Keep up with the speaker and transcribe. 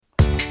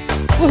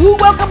Woohoo!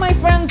 Welcome, my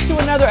friends,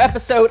 to another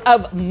episode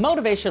of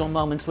Motivational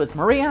Moments with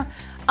Maria.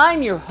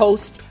 I'm your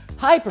host,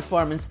 high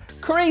performance,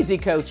 crazy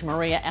coach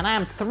Maria, and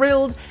I'm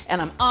thrilled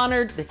and I'm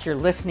honored that you're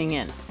listening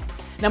in.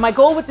 Now, my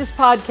goal with this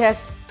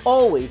podcast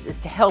always is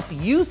to help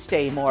you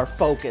stay more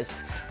focused,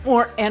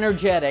 more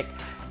energetic,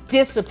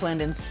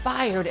 disciplined,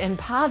 inspired, and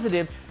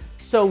positive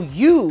so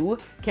you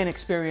can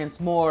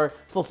experience more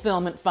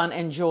fulfillment, fun,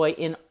 and joy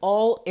in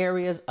all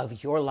areas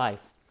of your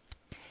life.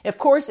 Of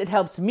course, it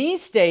helps me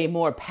stay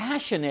more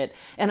passionate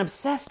and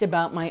obsessed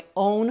about my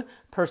own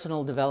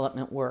personal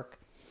development work.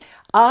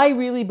 I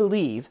really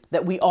believe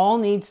that we all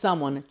need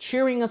someone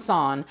cheering us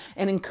on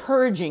and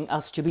encouraging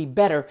us to be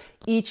better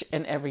each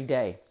and every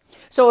day.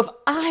 So if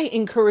I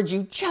encourage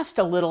you just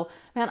a little,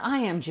 man, I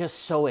am just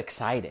so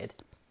excited.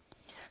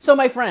 So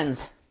my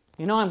friends,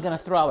 you know I'm going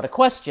to throw out a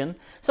question.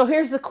 So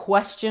here's the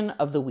question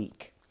of the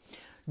week.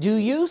 Do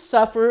you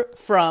suffer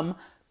from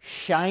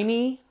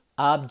shiny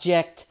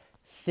object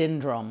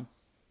syndrome?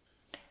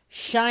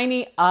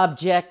 Shiny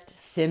object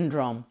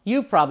syndrome.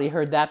 You've probably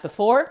heard that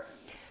before.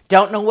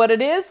 Don't know what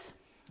it is?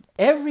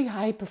 Every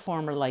high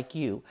performer like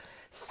you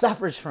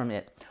suffers from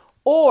it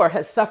or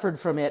has suffered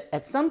from it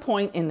at some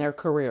point in their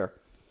career.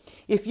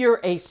 If you're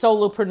a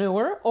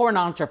solopreneur or an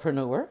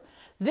entrepreneur,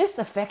 this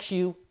affects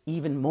you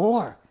even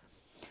more.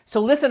 So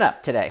listen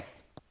up today.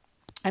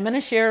 I'm going to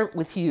share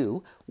with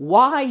you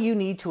why you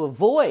need to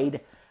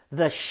avoid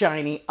the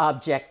shiny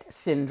object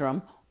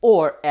syndrome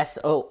or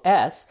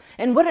SOS,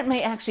 and what it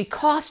may actually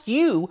cost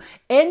you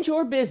and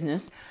your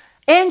business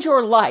and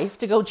your life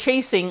to go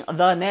chasing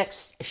the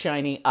next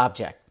shiny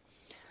object.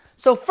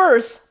 So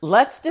first,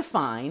 let's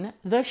define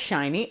the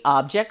shiny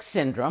object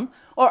syndrome,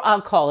 or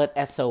I'll call it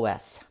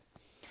SOS.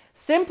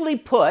 Simply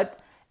put,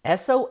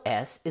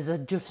 SOS is a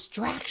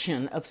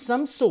distraction of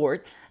some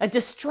sort, a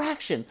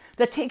distraction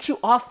that takes you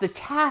off the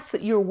task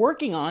that you're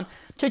working on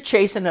to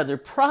chase another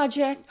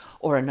project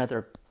or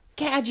another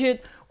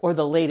gadget or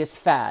the latest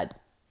fad.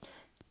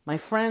 My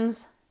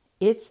friends,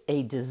 it's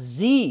a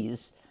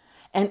disease,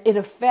 and it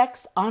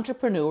affects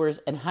entrepreneurs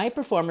and high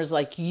performers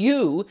like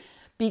you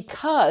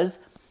because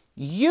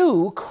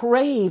you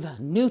crave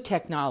new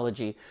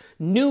technology,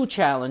 new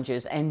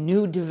challenges, and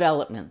new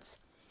developments.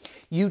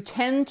 You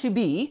tend to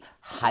be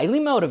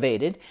highly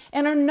motivated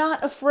and are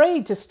not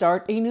afraid to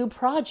start a new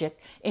project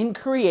and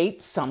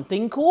create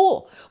something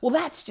cool. Well,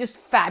 that's just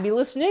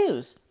fabulous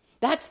news.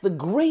 That's the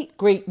great,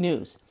 great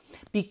news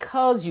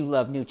because you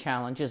love new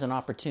challenges and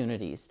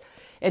opportunities.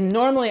 And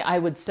normally I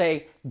would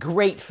say,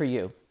 great for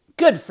you,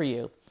 good for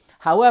you.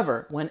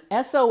 However, when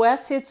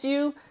SOS hits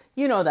you,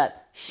 you know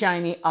that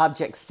shiny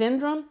object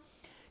syndrome,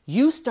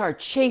 you start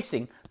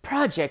chasing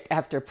project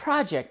after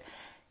project,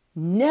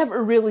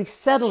 never really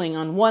settling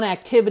on one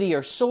activity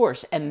or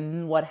source.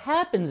 And what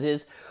happens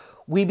is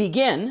we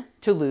begin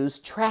to lose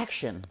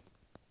traction.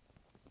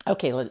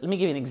 Okay, let me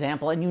give you an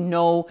example. And you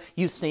know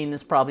you've seen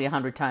this probably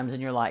 100 times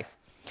in your life.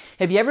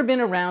 Have you ever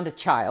been around a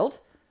child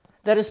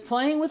that is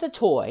playing with a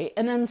toy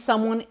and then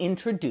someone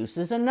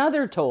introduces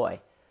another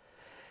toy?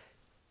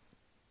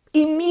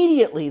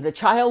 Immediately, the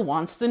child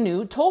wants the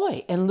new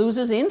toy and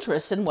loses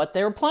interest in what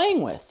they're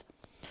playing with.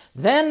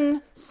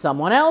 Then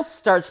someone else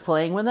starts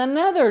playing with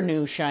another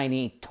new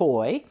shiny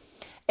toy,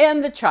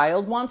 and the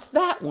child wants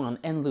that one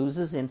and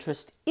loses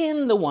interest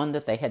in the one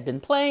that they had been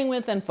playing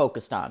with and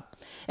focused on.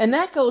 And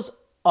that goes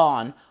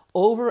on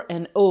over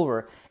and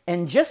over.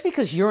 And just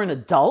because you're an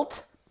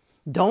adult,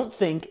 don't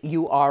think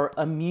you are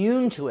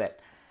immune to it.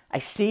 I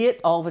see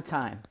it all the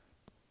time.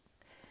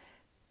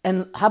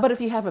 And how about if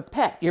you have a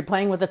pet? You're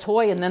playing with a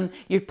toy and then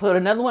you put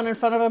another one in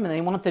front of them and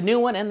they want the new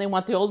one and they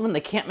want the old one.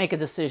 They can't make a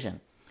decision.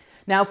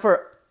 Now,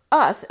 for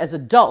us as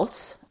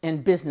adults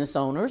and business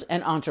owners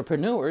and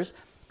entrepreneurs,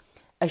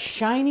 a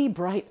shiny,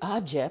 bright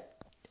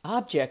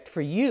object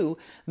for you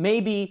may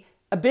be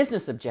a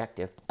business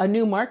objective, a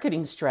new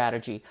marketing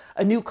strategy,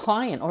 a new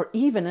client, or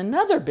even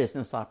another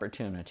business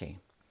opportunity.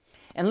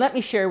 And let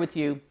me share with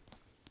you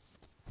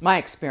my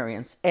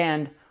experience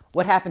and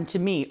what happened to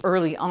me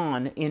early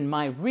on in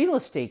my real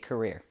estate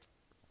career.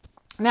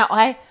 Now,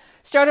 I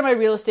started my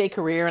real estate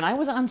career and I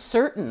was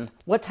uncertain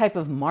what type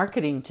of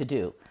marketing to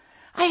do.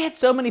 I had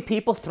so many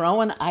people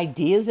throwing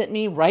ideas at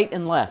me right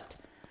and left.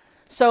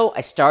 So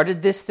I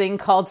started this thing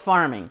called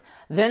farming.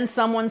 Then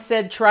someone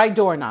said, try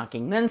door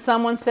knocking. Then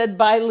someone said,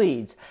 buy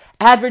leads,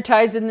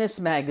 advertise in this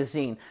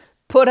magazine,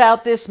 put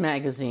out this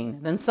magazine.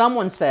 Then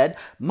someone said,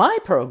 my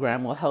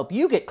program will help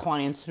you get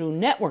clients through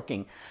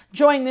networking.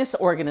 Join this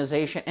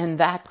organization and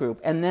that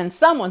group. And then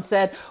someone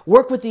said,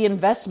 work with the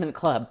investment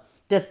club.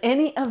 Does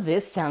any of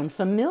this sound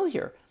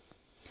familiar?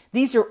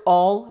 These are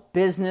all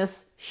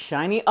business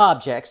shiny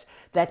objects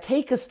that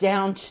take us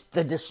down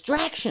the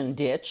distraction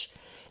ditch,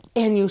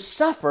 and you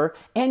suffer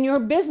and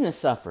your business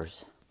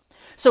suffers.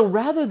 So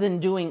rather than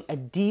doing a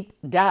deep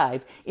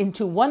dive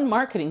into one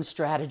marketing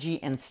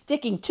strategy and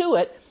sticking to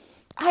it,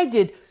 I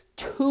did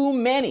too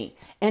many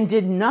and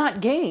did not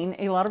gain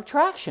a lot of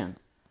traction.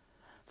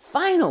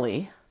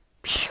 Finally,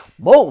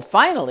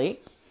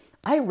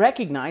 I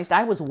recognized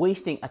I was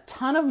wasting a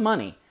ton of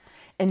money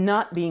and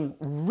not being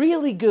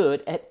really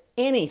good at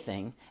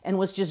anything and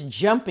was just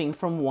jumping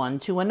from one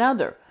to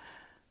another.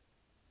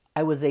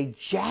 I was a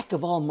jack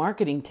of all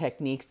marketing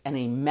techniques and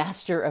a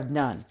master of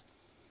none.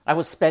 I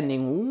was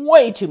spending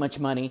way too much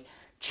money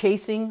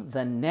chasing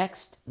the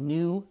next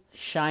new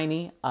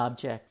shiny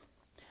object.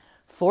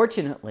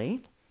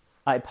 Fortunately,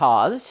 I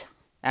paused.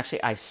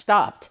 Actually, I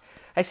stopped.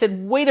 I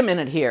said, wait a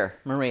minute here,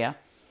 Maria.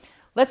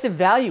 Let's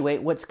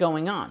evaluate what's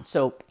going on.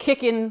 So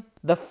kick in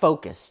the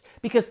focus,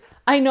 because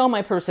I know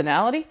my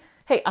personality.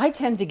 Hey, I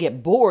tend to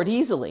get bored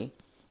easily,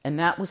 and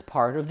that was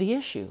part of the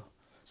issue.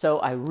 So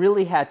I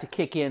really had to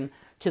kick in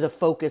to the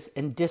focus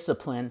and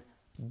discipline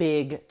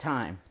big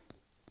time.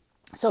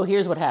 So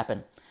here's what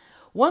happened.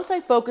 Once I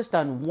focused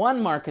on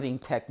one marketing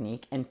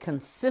technique and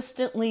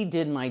consistently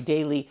did my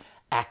daily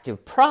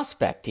active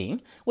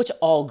prospecting, which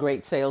all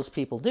great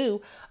salespeople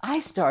do, I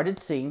started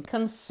seeing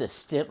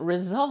consistent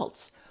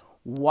results.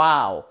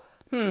 Wow.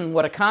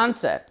 What a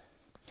concept.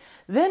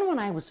 Then when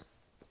I was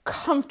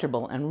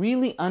comfortable and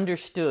really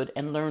understood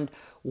and learned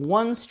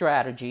one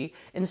strategy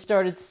and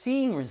started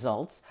seeing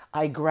results,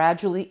 I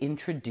gradually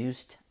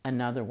introduced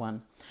another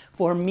one.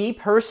 For me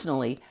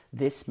personally,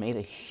 this made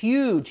a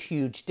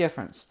huge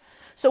difference.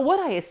 So what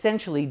I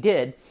essentially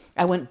did,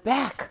 I went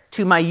back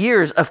to my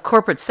years of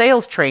corporate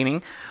sales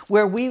training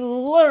where we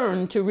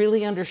learned to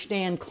really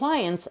understand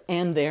clients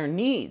and their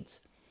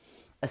needs.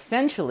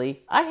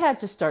 Essentially, I had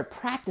to start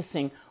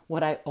practicing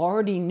what I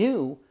already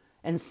knew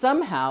and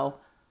somehow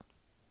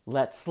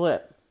let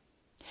slip.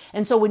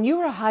 And so when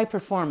you're a high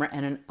performer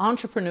and an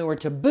entrepreneur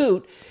to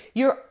boot,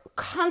 you're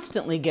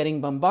constantly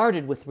getting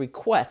bombarded with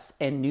requests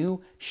and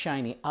new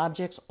shiny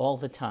objects all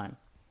the time.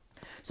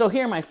 So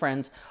here, my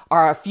friends,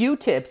 are a few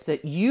tips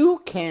that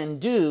you can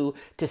do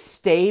to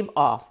stave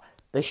off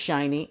the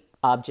shiny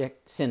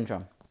object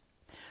syndrome.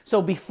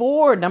 So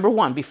number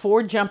one,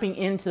 before jumping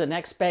into the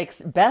next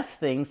best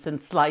thing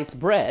since sliced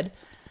bread,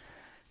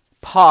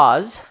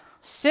 pause,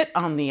 sit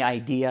on the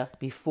idea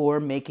before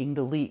making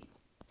the leap,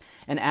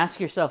 and ask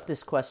yourself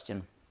this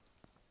question.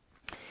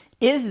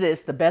 Is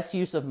this the best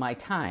use of my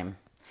time?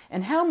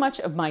 And how much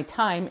of my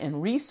time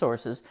and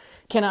resources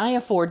can I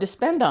afford to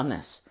spend on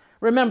this?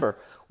 Remember,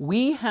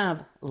 we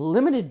have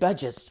limited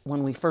budgets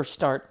when we first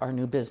start our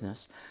new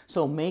business,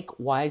 so make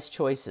wise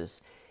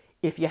choices.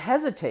 If you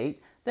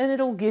hesitate, then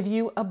it'll give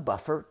you a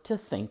buffer to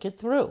think it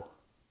through.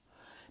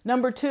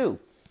 Number two,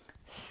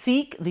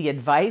 seek the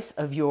advice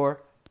of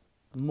your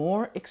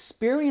more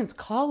experienced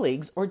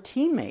colleagues or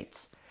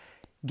teammates.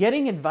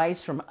 Getting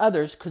advice from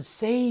others could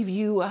save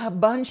you a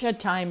bunch of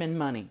time and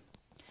money.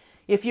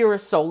 If you're a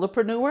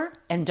solopreneur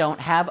and don't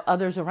have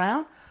others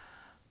around,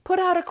 put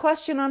out a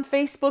question on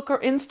Facebook or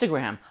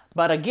Instagram.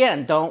 But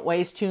again, don't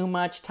waste too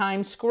much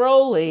time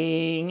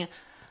scrolling,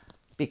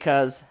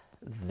 because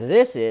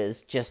this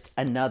is just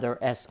another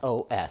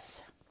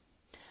SOS.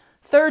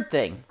 Third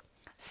thing,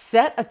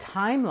 set a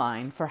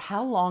timeline for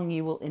how long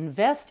you will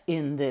invest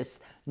in this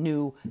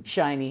new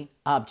shiny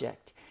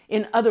object.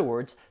 In other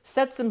words,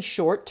 set some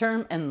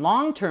short-term and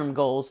long-term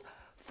goals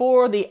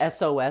for the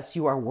SOS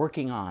you are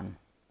working on.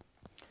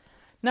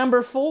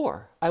 Number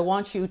 4, I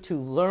want you to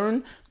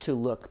learn to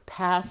look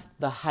past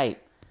the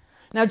hype.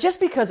 Now, just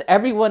because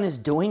everyone is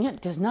doing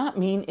it does not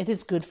mean it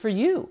is good for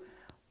you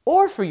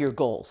or for your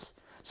goals.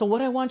 So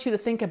what I want you to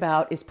think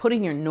about is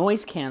putting your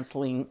noise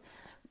canceling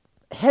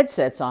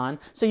headsets on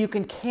so you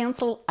can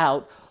cancel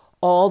out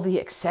all the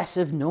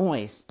excessive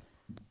noise,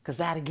 because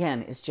that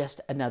again is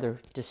just another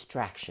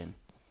distraction.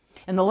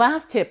 And the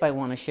last tip I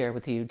want to share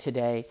with you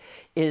today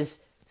is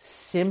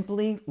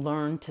simply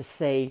learn to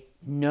say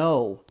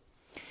no.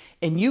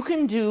 And you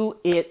can do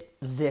it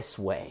this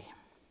way.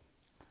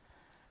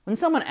 When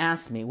someone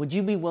asks me, would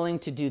you be willing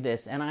to do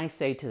this? And I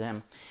say to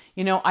them,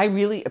 I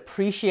really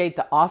appreciate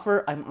the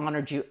offer. I'm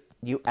honored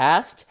you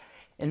asked,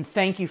 and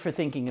thank you for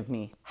thinking of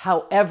me.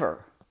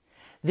 However,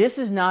 this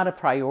is not a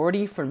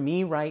priority for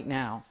me right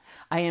now.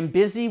 I am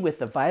busy with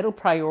the vital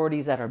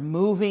priorities that are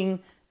moving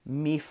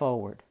me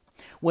forward.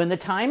 When the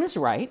time is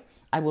right,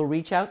 I will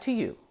reach out to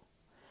you.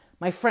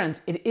 My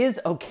friends, it is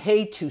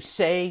okay to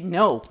say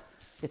no.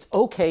 It's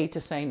okay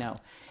to say no.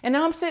 And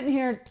now I'm sitting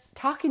here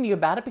talking to you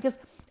about it because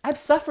I've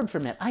suffered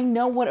from it. I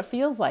know what it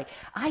feels like.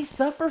 I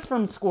suffer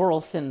from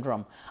squirrel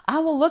syndrome. I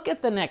will look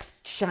at the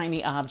next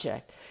shiny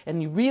object,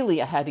 and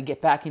really I had to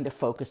get back into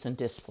focus and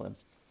discipline.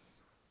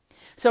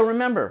 So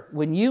remember,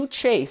 when you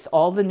chase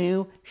all the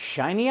new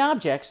shiny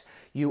objects,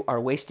 you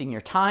are wasting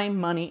your time,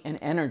 money, and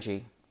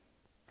energy.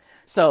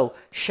 So,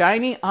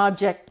 shiny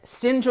object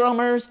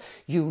syndromers,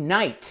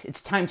 unite.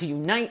 It's time to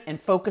unite and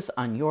focus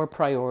on your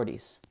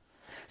priorities.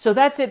 So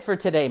that's it for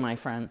today, my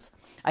friends.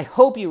 I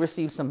hope you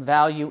received some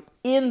value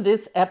in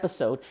this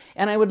episode,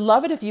 and I would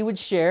love it if you would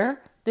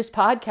share this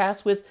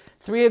podcast with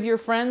 3 of your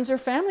friends or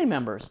family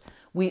members.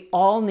 We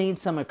all need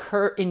some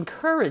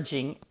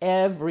encouraging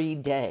every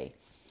day.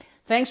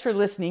 Thanks for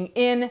listening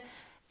in,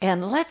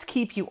 and let's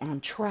keep you on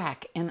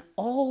track and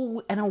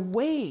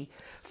away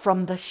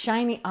from the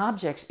shiny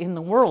objects in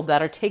the world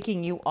that are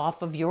taking you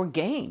off of your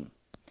game.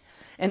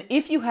 And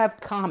if you have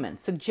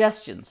comments,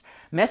 suggestions,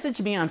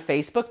 message me on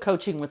Facebook,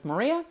 Coaching with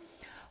Maria,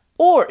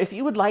 Or if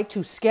you would like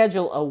to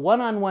schedule a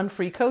one-on-one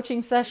free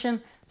coaching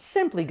session,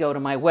 simply go to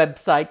my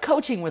website,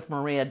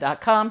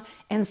 coachingwithmaria.com,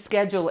 and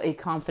schedule a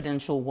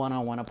confidential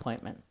one-on-one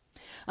appointment.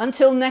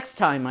 Until next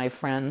time, my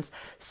friends,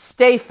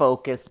 stay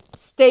focused,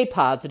 stay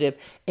positive,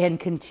 and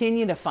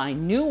continue to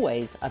find new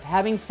ways of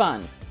having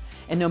fun.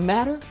 And no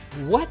matter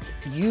what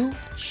you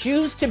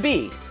choose to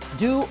be,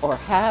 do or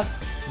have,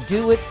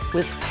 do it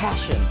with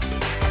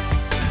passion.